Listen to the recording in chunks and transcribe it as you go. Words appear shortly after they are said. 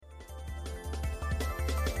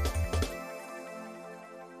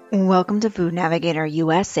Welcome to Food Navigator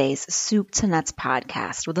USA's Soup to Nuts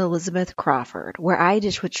podcast with Elizabeth Crawford, where I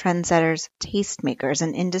dish with trendsetters, tastemakers,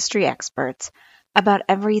 and industry experts about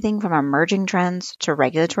everything from emerging trends to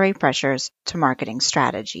regulatory pressures to marketing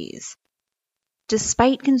strategies.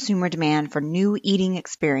 Despite consumer demand for new eating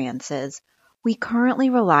experiences, we currently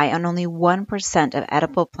rely on only 1% of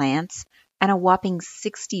edible plants, and a whopping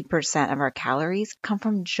 60% of our calories come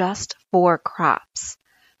from just 4 crops.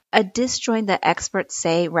 A disjoint that experts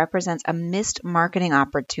say represents a missed marketing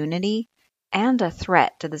opportunity and a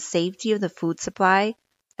threat to the safety of the food supply,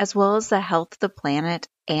 as well as the health of the planet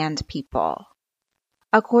and people.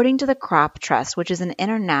 According to the Crop Trust, which is an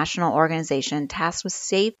international organization tasked with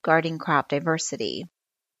safeguarding crop diversity,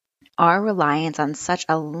 our reliance on such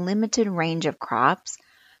a limited range of crops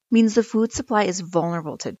means the food supply is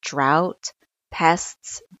vulnerable to drought,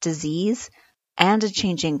 pests, disease, and a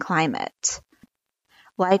changing climate.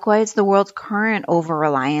 Likewise, the world's current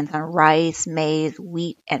over-reliance on rice, maize,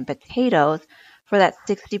 wheat, and potatoes for that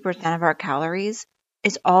 60% of our calories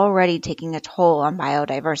is already taking a toll on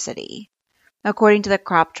biodiversity. According to the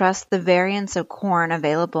Crop Trust, the variants of corn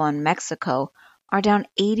available in Mexico are down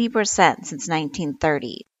 80% since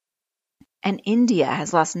 1930, and India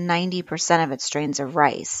has lost 90% of its strains of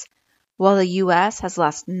rice, while the U.S. has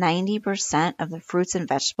lost 90% of the fruits and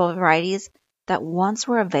vegetable varieties that once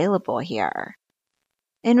were available here.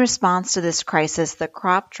 In response to this crisis, the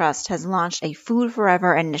Crop Trust has launched a Food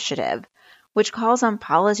Forever initiative, which calls on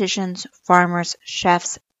politicians, farmers,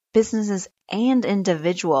 chefs, businesses, and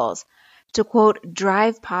individuals to, quote,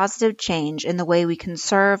 drive positive change in the way we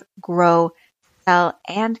conserve, grow, sell,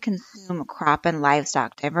 and consume crop and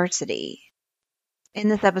livestock diversity. In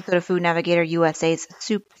this episode of Food Navigator USA's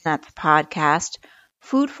Soup to Nuts podcast,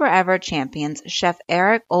 Food Forever champions Chef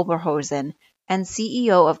Eric Oberholzen and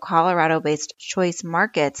CEO of Colorado-based Choice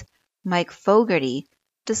Markets, Mike Fogarty,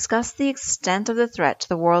 discuss the extent of the threat to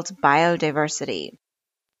the world's biodiversity,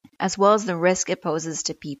 as well as the risk it poses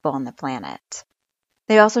to people and the planet.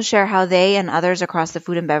 They also share how they and others across the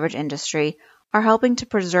food and beverage industry are helping to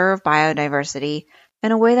preserve biodiversity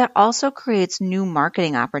in a way that also creates new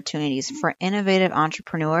marketing opportunities for innovative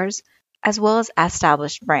entrepreneurs as well as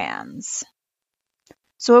established brands.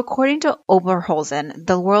 So according to Oberholzen,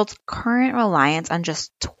 the world's current reliance on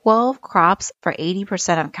just 12 crops for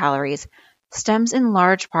 80% of calories stems in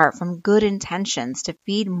large part from good intentions to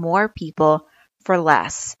feed more people for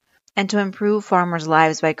less and to improve farmers'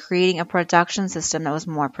 lives by creating a production system that was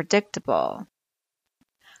more predictable.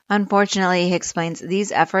 Unfortunately, he explains,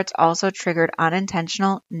 these efforts also triggered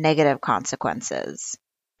unintentional negative consequences.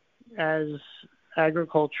 As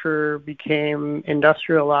agriculture became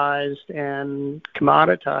industrialized and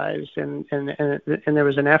commoditized, and there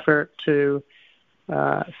was an effort to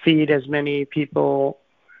feed as many people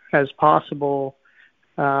as possible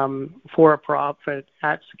for a profit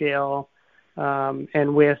at scale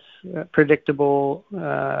and with predictable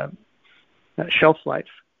shelf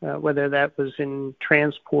life, whether that was in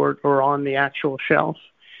transport or on the actual shelf.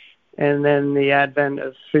 And then the advent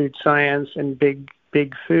of food science and big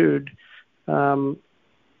food,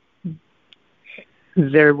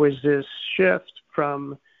 there was this shift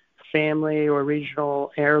from family or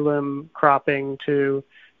regional heirloom cropping to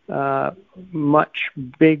much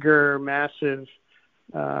bigger, massive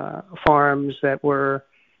farms that were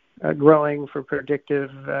growing for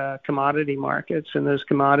predictive commodity markets, and those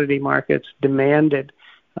commodity markets demanded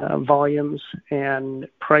volumes and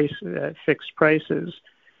fixed prices,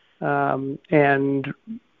 and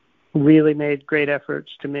really made great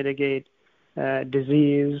efforts to mitigate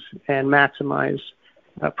disease and maximize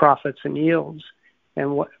profits and yields.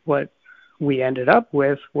 And what we ended up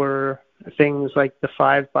with were things like the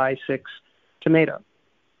 5x6 tomato,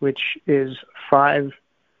 which is 5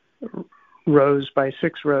 rows by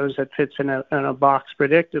 6 rows that fits in a box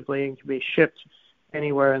predictably and can be shipped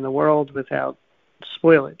anywhere in the world without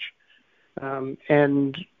spoilage.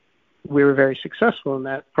 And we were very successful in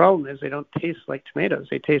that. Problem is they don't taste like tomatoes.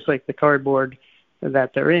 They taste like the cardboard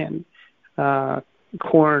that they're in.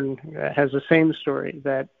 Corn has the same story,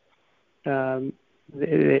 that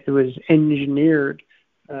it was engineered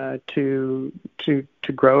to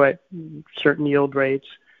grow at certain yield rates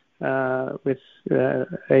with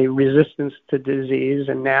a resistance to disease,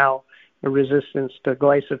 and now a resistance to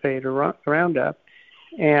glyphosate or Roundup.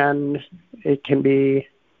 And it can be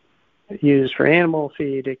used for animal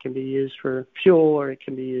feed, it can be used for fuel, or it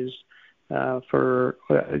can be used for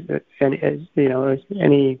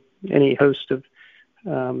any host of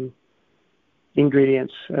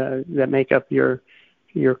ingredients that make up your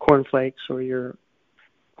cornflakes or your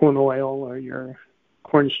corn oil or your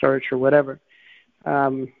cornstarch or whatever.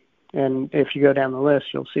 And if you go down the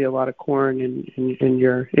list, you'll see a lot of corn in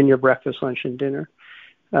your breakfast, lunch, and dinner.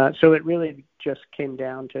 So it really just came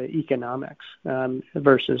down to economics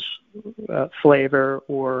versus flavor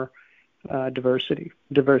or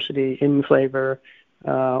diversity in flavor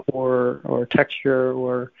or texture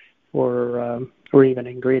or even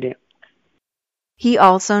ingredient. He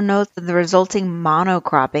also notes that the resulting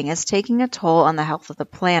monocropping is taking a toll on the health of the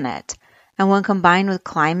planet, and when combined with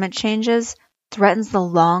climate changes, threatens the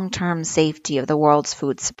long-term safety of the world's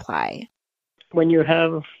food supply. When you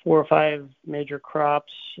have 4 or 5 major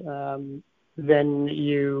crops, then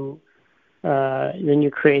you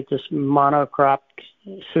create this monocropped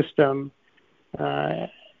system,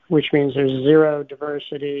 which means there's zero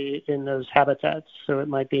diversity in those habitats. So it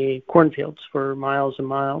might be cornfields for miles and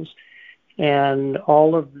miles, and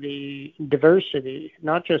all of the diversity,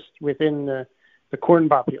 not just within the corn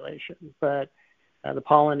population, but the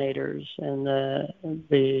pollinators and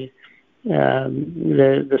the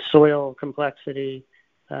soil complexity,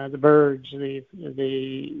 the birds,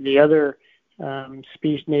 the other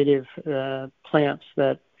species, native plants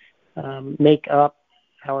that make up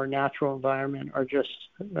our natural environment are just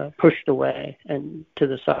pushed away and to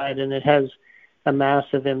the side, and it has a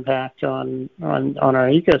massive impact on our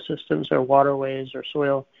ecosystems, our waterways, our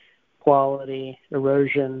soil quality,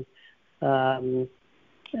 erosion, and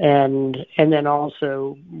then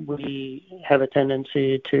also we have a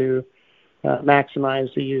tendency to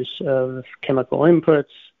maximize the use of chemical inputs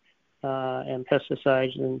and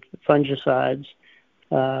pesticides and fungicides,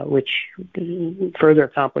 which further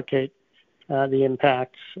complicate the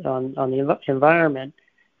impacts on the environment.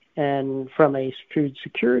 And from a food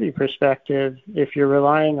security perspective, if you're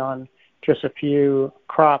relying on just a few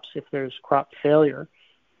crops, if there's crop failure,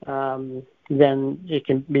 then it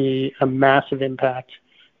can be a massive impact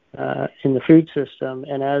in the food system.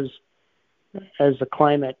 And as the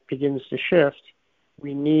climate begins to shift,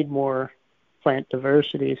 we need more plant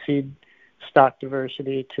diversity, seed stock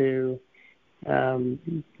diversity to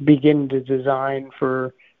begin to design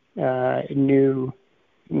for new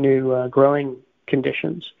growing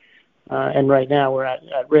conditions. And right now we're at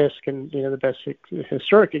risk, and the best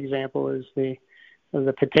historic example is the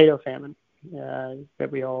potato famine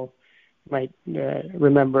that we all might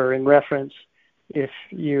remember and reference. If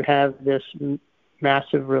you have this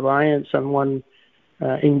massive reliance on one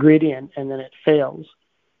ingredient and then it fails,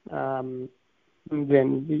 then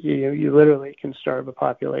you literally can starve a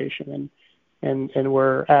population, and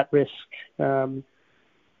we're at risk,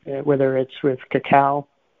 whether it's with cacao,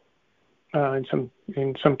 in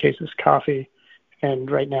some cases coffee, and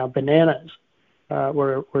right now bananas.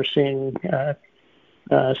 We're seeing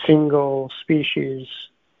single species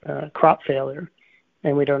crop failure,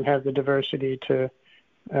 and we don't have the diversity to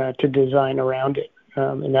design around it,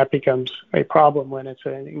 and that becomes a problem when it's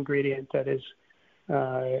an ingredient that is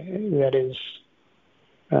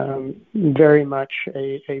very much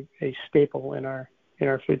a staple in our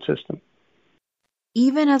food system.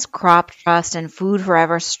 Even as Crop Trust and Food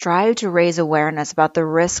Forever strive to raise awareness about the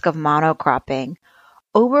risk of monocropping,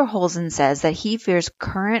 Oberholzen says that he fears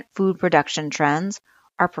current food production trends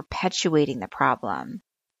are perpetuating the problem.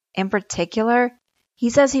 In particular, he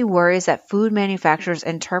says he worries that food manufacturers'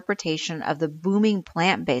 interpretation of the booming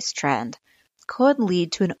plant-based trend could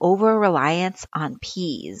lead to an over-reliance on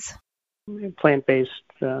peas. Plant-based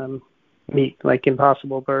meat, like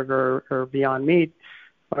Impossible Burger or Beyond Meat,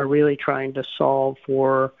 are really trying to solve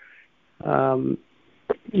for, lessening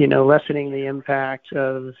the impact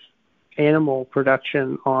of animal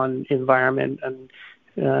production on environment and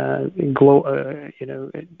global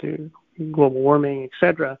warming,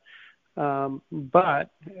 etc. But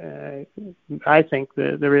I think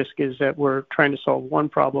the risk is that we're trying to solve one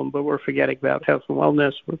problem, but we're forgetting about health and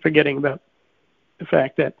wellness. We're forgetting about the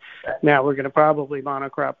fact that now we're going to probably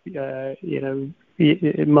monocrop,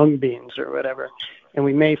 mung beans or whatever, and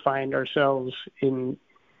we may find ourselves in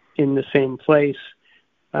the same place,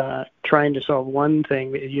 trying to solve one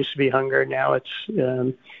thing. It used to be hunger, now it's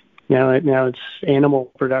animal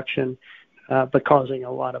production, but causing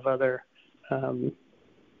a lot of other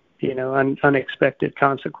unexpected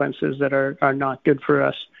consequences that are not good for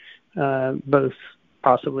us, both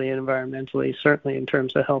possibly environmentally, certainly in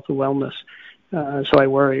terms of health and wellness. So I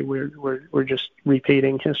worry we're just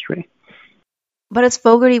repeating history. But as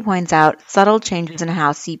Fogarty points out, subtle changes in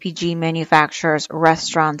how CPG manufacturers,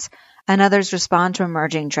 restaurants, and others respond to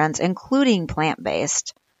emerging trends, including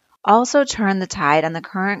plant-based, also turn the tide on the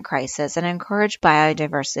current crisis and encourage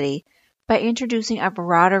biodiversity by introducing a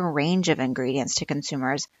broader range of ingredients to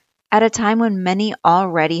consumers at a time when many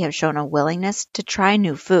already have shown a willingness to try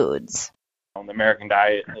new foods. The American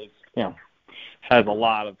diet is, has a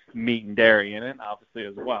lot of meat and dairy in it, obviously,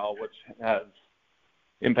 as well, which has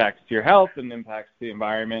impacts to your health and impacts to the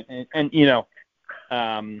environment. And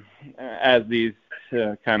as these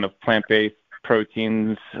kind of plant-based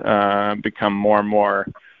proteins become more and more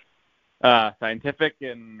scientific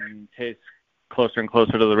and taste closer and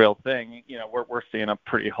closer to the real thing, we're seeing a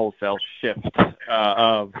pretty wholesale shift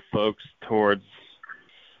of folks towards,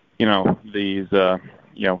 these,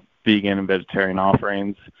 vegan and vegetarian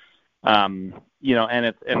offerings. And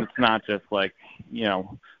it's not just like,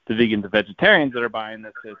 the vegans and vegetarians that are buying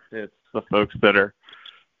this. It's the folks that are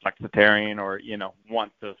flexitarian or,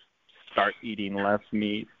 want to start eating less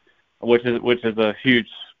meat, which is a huge,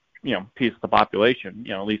 piece of the population,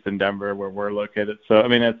 at least in Denver where we're located. So, I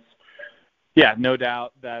mean, it's, no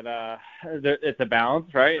doubt that it's a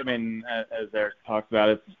balance, right? I mean, as Eric talked about,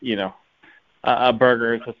 it's, a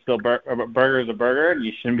burger is still a burger is a burger, and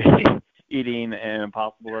you shouldn't be eating an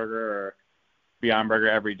Impossible Burger or Beyond Burger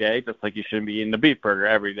every day, just like you shouldn't be eating a beef burger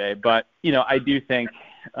every day. But, I do think,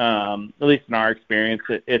 at least in our experience,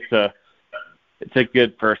 it's a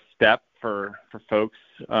good first step for folks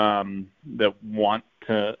that want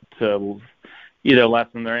to either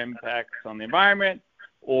lessen their impacts on the environment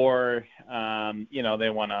or, they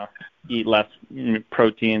want to eat less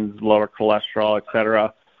proteins, lower cholesterol, et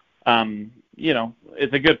cetera.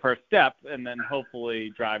 It's a good first step, and then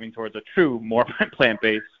hopefully driving towards a true, more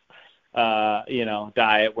plant-based,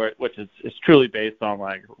 diet, which is truly based on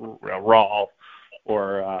like raw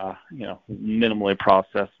or, minimally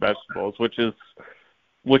processed vegetables, which is,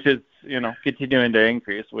 continuing to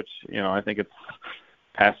increase, which, I think it's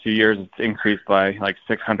past few years, it's increased by like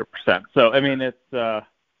 600%. So, I mean, it's,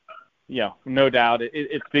 no doubt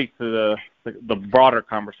it speaks to the broader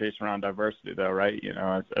conversation around diversity, though, right?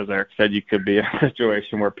 As Eric said, you could be in a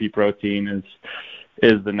situation where pea protein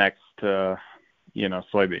is the next,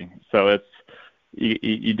 soybean. So it's,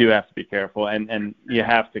 you do have to be careful, and you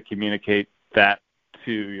have to communicate that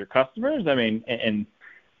to your customers. I mean,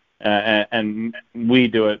 and we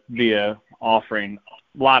do it via offering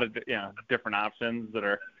a lot of, different options that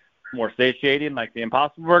are more satiating, like the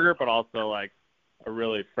Impossible Burger, but also like a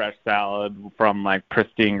really fresh salad from like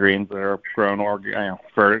pristine greens that are grown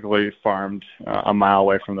vertically farmed a mile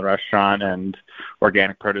away from the restaurant, and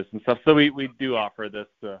organic produce and stuff. So we do offer this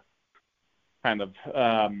kind of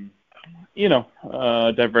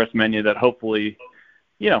diverse menu that hopefully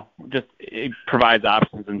just it provides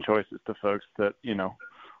options and choices to folks that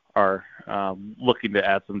are looking to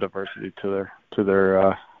add some diversity to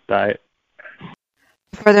their diet.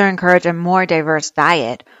 To further encourage a more diverse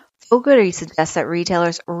diet, Fogarty suggests that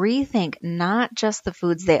retailers rethink not just the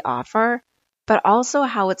foods they offer, but also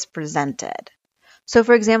how it's presented. So,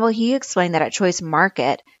 for example, he explained that at Choice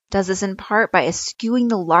Market does this in part by eschewing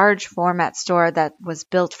the large format store that was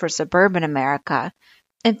built for suburban America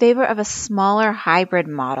in favor of a smaller hybrid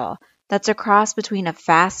model that's a cross between a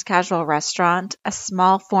fast casual restaurant, a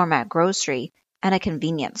small format grocery, and a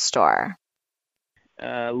convenience store.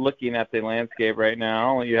 Looking at the landscape right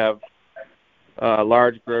now, you have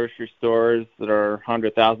large grocery stores that are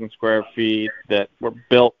 100,000 square feet that were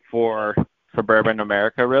built for suburban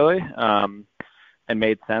America, really, and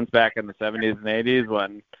made sense back in the 70s and 80s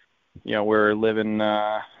when, we were living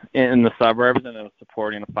in the suburbs and it was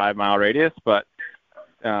supporting a 5-mile radius. But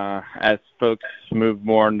as folks move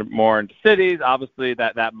more and more into cities, obviously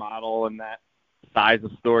that model and that size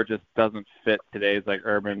of store just doesn't fit today's like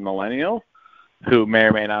urban millennial who may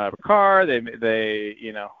or may not have a car. They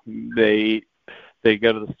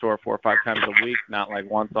go to the store 4 or 5 times a week, not like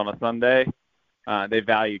once on a Sunday. They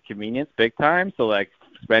value convenience big time. So like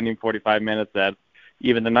spending 45 minutes at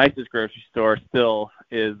even the nicest grocery store still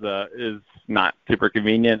is not super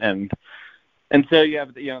convenient. And so you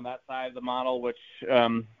have that side of the model, which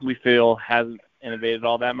we feel hasn't innovated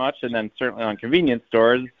all that much. And then certainly on convenience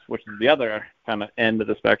stores, which is the other kind of end of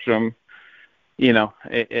the spectrum,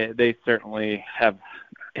 they certainly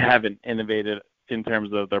haven't innovated in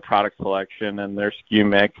terms of their product selection and their SKU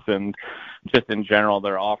mix and just in general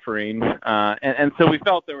their offering. And so we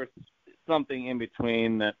felt there was something in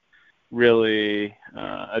between that really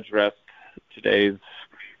addressed today's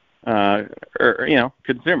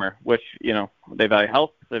consumer, which, they value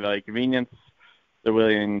health, they value convenience, they're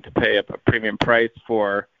willing to pay a premium price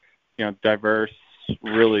for, diverse,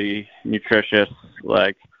 really nutritious,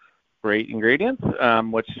 like great ingredients,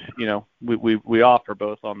 which, we offer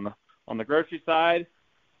both on the grocery side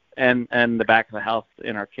and the back of the house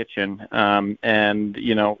in our kitchen. And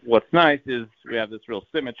what's nice is we have this real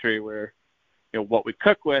symmetry where, what we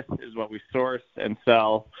cook with is what we source and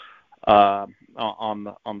sell on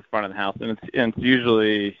the front of the house, and it's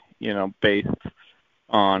usually based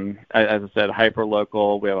on, as I said, hyper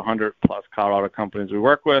local. We have 100 plus Colorado companies we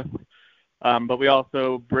work with, but we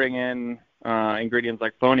also bring in ingredients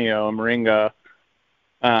like fonio, moringa,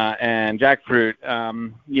 and jackfruit,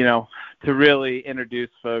 to really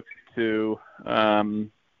introduce folks to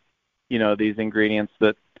these ingredients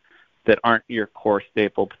that aren't your core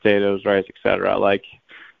staple potatoes, rice, etc.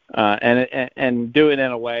 And do it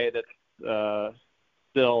in a way that's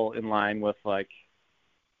still in line with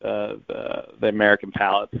the American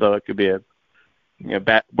palate. So it could be a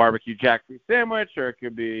barbecue jackfruit sandwich, or it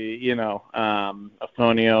could be a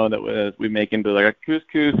fonio that we make into a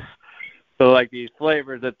couscous. So these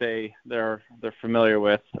flavors that they're familiar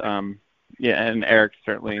with. And Eric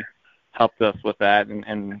certainly helped us with that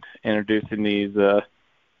and introducing these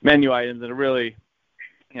menu items in a really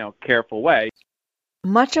careful way.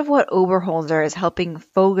 Much of what Oberholzer is helping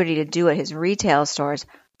Fogarty to do at his retail stores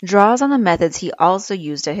draws on the methods he also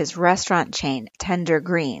used at his restaurant chain, Tender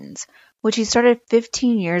Greens, which he started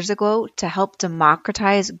 15 years ago to help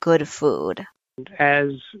democratize good food.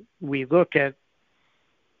 As we look at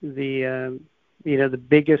the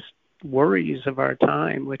biggest worries of our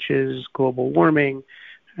time, which is global warming,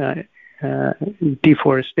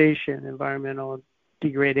 deforestation, environmental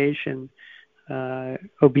degradation,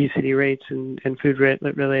 obesity rates, and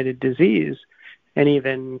food-related disease, and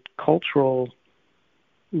even cultural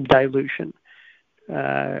dilution,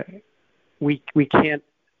 we can't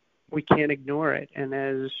ignore it. And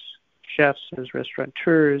as chefs, as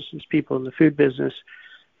restaurateurs, as people in the food business,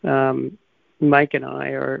 Mike and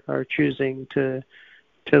I are choosing to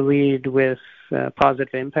lead with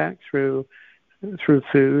positive impact through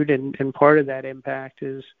food, and part of that impact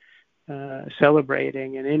is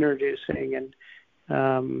celebrating and introducing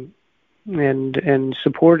and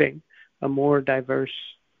supporting a more diverse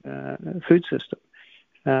food system,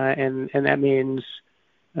 and that means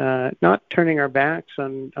not turning our backs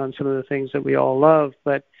on some of the things that we all love,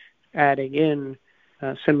 but adding in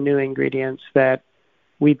some new ingredients that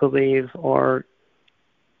we believe are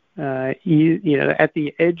at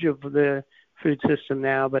the edge of the food system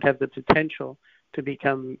now, but have the potential to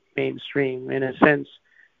become mainstream. In a sense,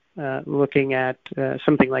 looking at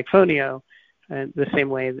something like fonio, the same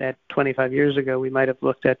way that 25 years ago we might have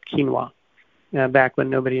looked at quinoa, back when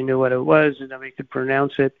nobody knew what it was and nobody could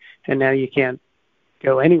pronounce it, and now you can't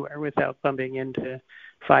go anywhere without bumping into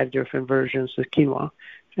 5 different versions of quinoa.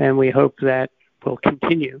 And we hope that we'll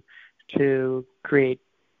continue to create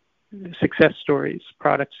success stories,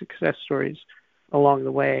 product success stories along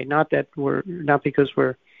the way. Not because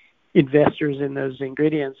we're investors in those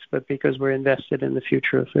ingredients, but because we're invested in the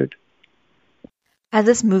future of food. As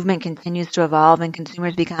this movement continues to evolve and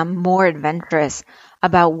consumers become more adventurous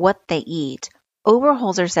about what they eat,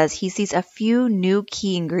 Oberholzer says he sees a few new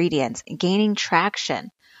key ingredients gaining traction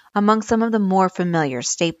among some of the more familiar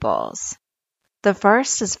staples. The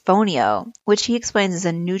first is fonio, which he explains is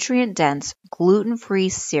a nutrient-dense, gluten-free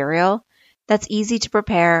cereal that's easy to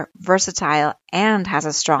prepare, versatile, and has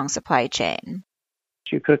a strong supply chain.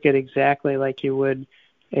 You cook it exactly like you would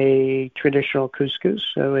a traditional couscous.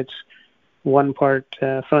 So it's 1 part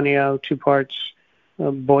fonio, 2 parts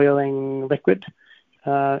boiling liquid,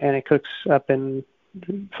 and it cooks up in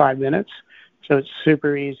 5 minutes. So it's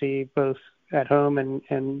super easy, both at home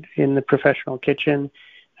and in the professional kitchen.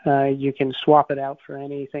 You can swap it out for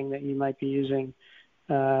anything that you might be using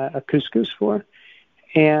a couscous for.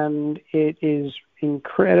 And it is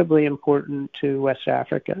incredibly important to West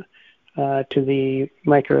Africa, to the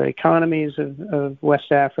microeconomies of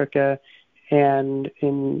West Africa, and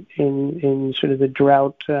in sort of the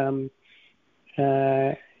drought, the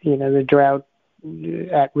drought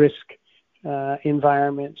at risk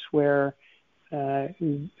environments where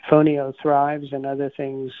fonio thrives and other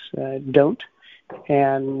things don't.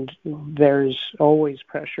 And there's always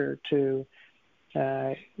pressure to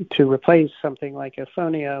replace something like a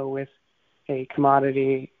fonio with a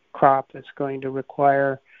commodity crop that's going to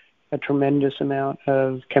require a tremendous amount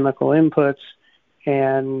of chemical inputs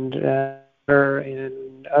and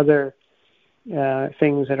other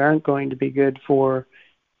things that aren't going to be good for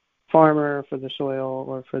farmer, for the soil,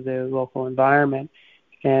 or for the local environment.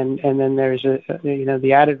 And then there's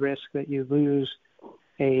the added risk that you lose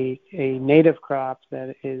a native crop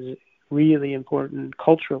that is really important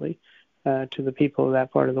culturally to the people of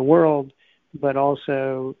that part of the world, but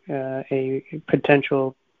also a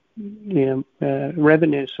potential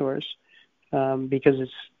revenue source because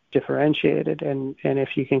it's differentiated. And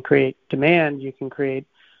if you can create demand, you can create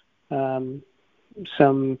some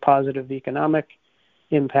positive economic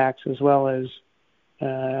impacts as well as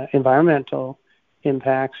environmental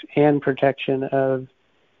impacts and protection of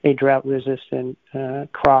a drought-resistant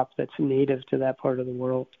crop that's native to that part of the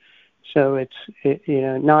world. So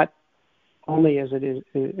not only is it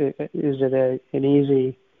an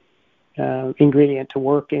easy ingredient to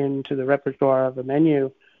work into the repertoire of a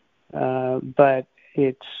menu, but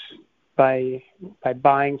it's by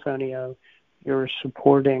buying Fonio, you're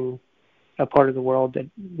supporting a part of the world that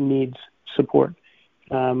needs support,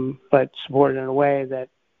 but support in a way that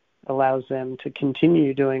allows them to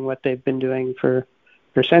continue doing what they've been doing for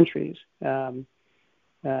centuries, but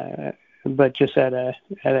just at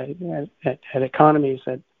economies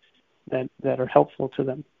that are helpful to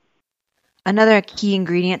them. Another key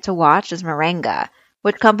ingredient to watch is moringa,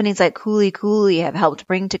 which companies like Kuli Kuli have helped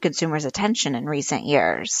bring to consumers' attention in recent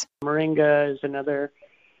years. Moringa is another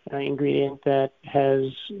ingredient that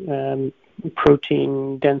has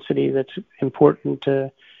protein density that's important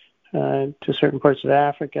to certain parts of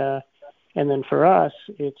Africa, and then for us,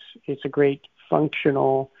 it's a great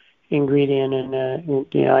functional ingredient, and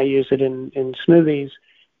I use it in smoothies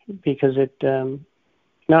because it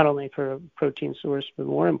not only for a protein source, but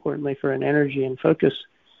more importantly for an energy and focus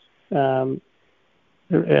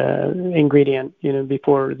ingredient,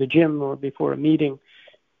 before the gym or before a meeting.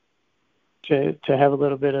 To have a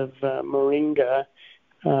little bit of moringa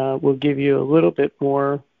will give you a little bit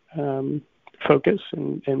more focus,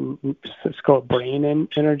 and it's called brain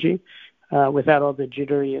energy, without all the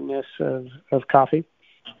jitteriness of coffee.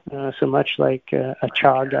 So much like a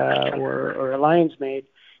chaga or a lion's mane,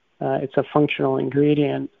 it's a functional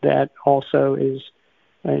ingredient that also is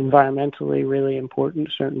environmentally really important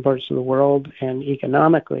to certain parts of the world, and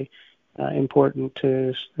economically important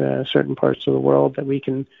to certain parts of the world that we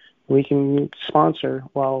can sponsor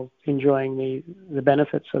while enjoying the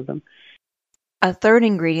benefits of them. A third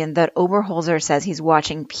ingredient that Oberholzer says he's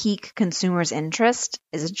watching pique consumers' interest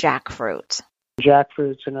is jackfruit.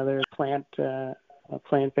 Jackfruit's another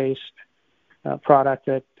plant-based product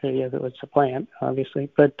that it's a plant, obviously,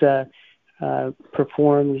 but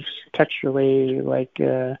performs texturally like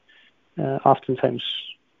oftentimes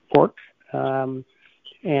pork,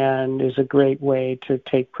 and is a great way to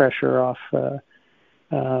take pressure off the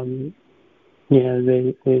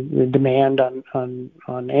demand on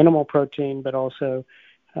animal protein, but also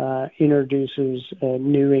introduces a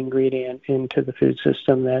new ingredient into the food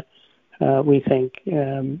system that we think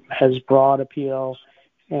has broad appeal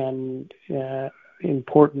and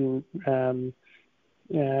important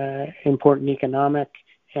economic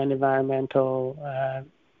and environmental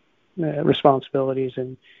responsibilities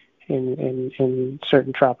in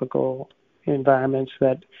certain tropical environments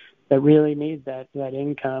that really need that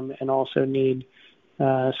income, and also need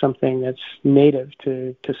something that's native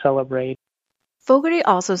to celebrate. Fogarty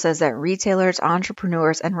also says that retailers,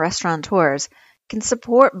 entrepreneurs, and restaurateurs can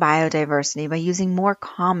support biodiversity by using more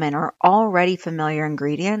common or already familiar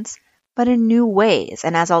ingredients, but in new ways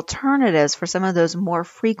and as alternatives for some of those more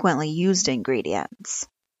frequently used ingredients.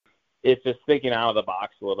 It's just thinking out of the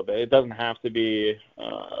box a little bit. It doesn't have to be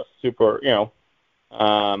super,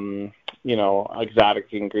 exotic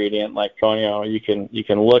ingredient like Fonio. You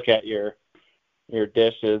can look at your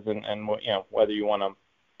dishes and whether you want to,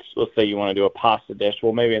 let's say you want to do a pasta dish.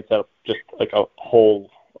 Well, maybe instead of just like a whole,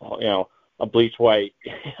 a bleach white,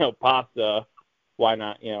 pasta, why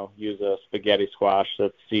not, use a spaghetti squash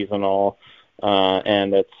that's seasonal,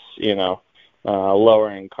 and it's,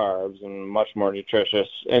 lower in carbs and much more nutritious,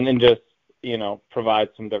 and then just, provide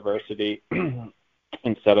some diversity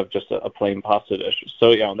instead of just a plain pasta dish.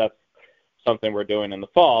 So, that's something we're doing in the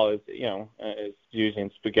fall is using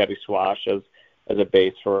spaghetti squash as a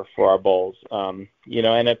base for our bowls. And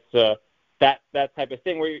it's that type of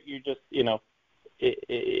thing where you just,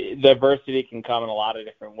 diversity can come in a lot of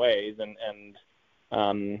different ways, and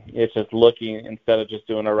it's just looking, instead of just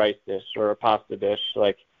doing a rice dish or a pasta dish,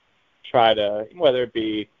 like try to, whether it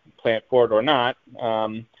be plant forward or not,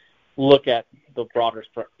 look at the broader,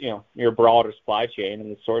 your broader supply chain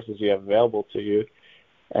and the sources you have available to you,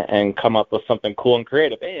 and come up with something cool and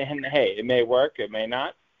creative. And hey, it may work, it may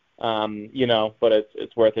not, but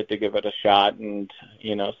it's worth it to give it a shot and,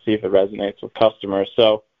 see if it resonates with customers.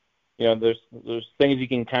 So, there's things you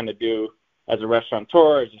can kind of do as a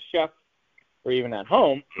restaurateur, as a chef, or even at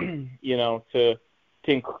home, to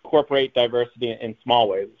incorporate diversity in small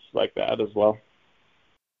ways like that as well.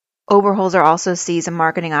 Oberholzer also sees a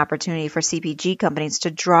marketing opportunity for CPG companies to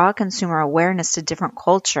draw consumer awareness to different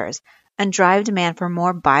cultures and drive demand for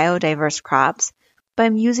more biodiverse crops by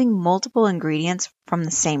using multiple ingredients from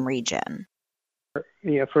the same region.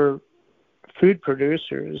 For food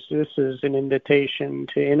producers, this is an invitation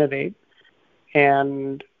to innovate.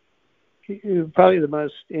 And probably the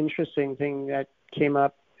most interesting thing that came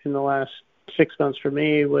up in the last 6 months for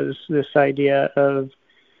me was this idea of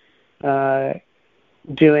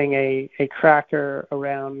doing a cracker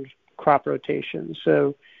around crop rotation.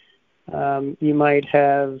 So you might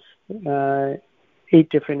have 8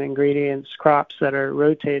 different ingredients, crops that are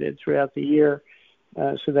rotated throughout the year,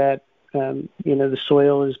 so that the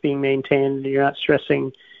soil is being maintained. You're not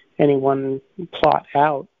stressing any one plot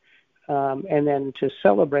out. And then to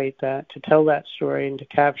celebrate that, to tell that story, and to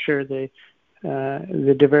capture the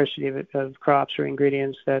diversity of crops or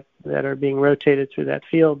ingredients that are being rotated through that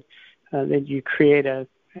field, then you create a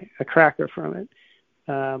cracker from it.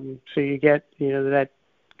 So you get that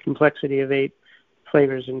complexity of 8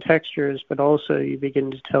 flavors and textures, but also you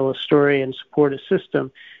begin to tell a story and support a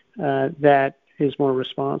system that is more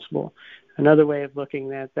responsible. Another way of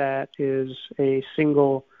looking at that is a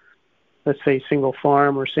single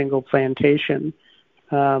farm or single plantation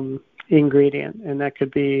ingredient, and that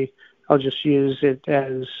could be, I'll just use it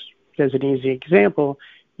as an easy example.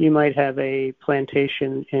 You might have a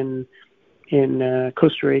plantation in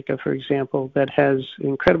Costa Rica, for example, that has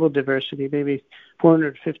incredible diversity, maybe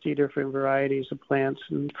 450 different varieties of plants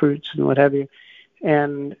and fruits and what have you.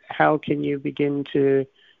 And how can you begin to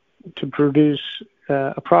produce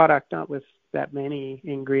a product not with that many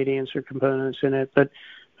ingredients or components in it, but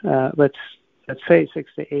let's say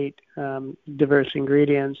 6 to 8 diverse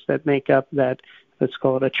ingredients that make up that, let's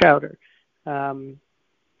call it a chowder.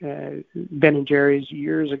 Ben & Jerry's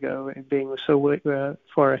years ago, being so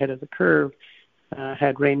far ahead of the curve,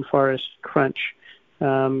 had Rainforest Crunch.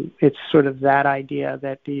 It's sort of that idea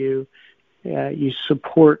that you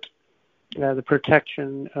support the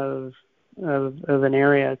protection of an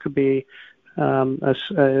area. It could be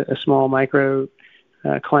a small micro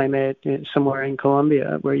climate somewhere in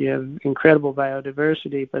Colombia where you have incredible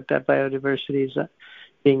biodiversity, but that biodiversity is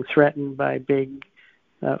being threatened by big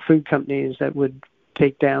food companies that would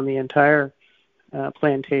take down the entire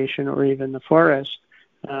plantation or even the forest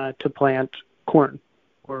to plant corn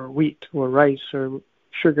or wheat or rice or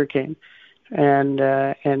sugarcane. And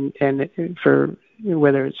for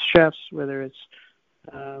whether it's chefs, whether it's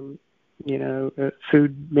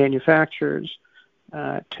food manufacturers,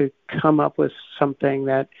 to come up with something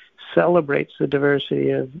that celebrates the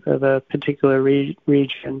diversity of a particular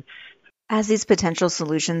region. As these potential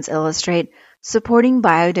solutions illustrate, supporting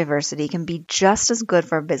biodiversity can be just as good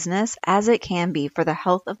for business as it can be for the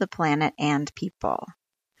health of the planet and people.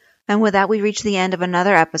 And with that, we reach the end of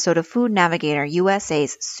another episode of Food Navigator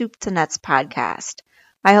USA's Soup to Nuts podcast.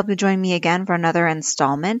 I hope you join me again for another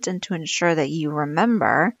installment, and to ensure that you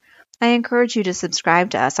remember, I encourage you to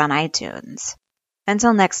subscribe to us on iTunes.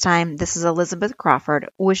 Until next time, this is Elizabeth Crawford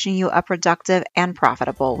wishing you a productive and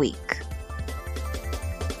profitable week.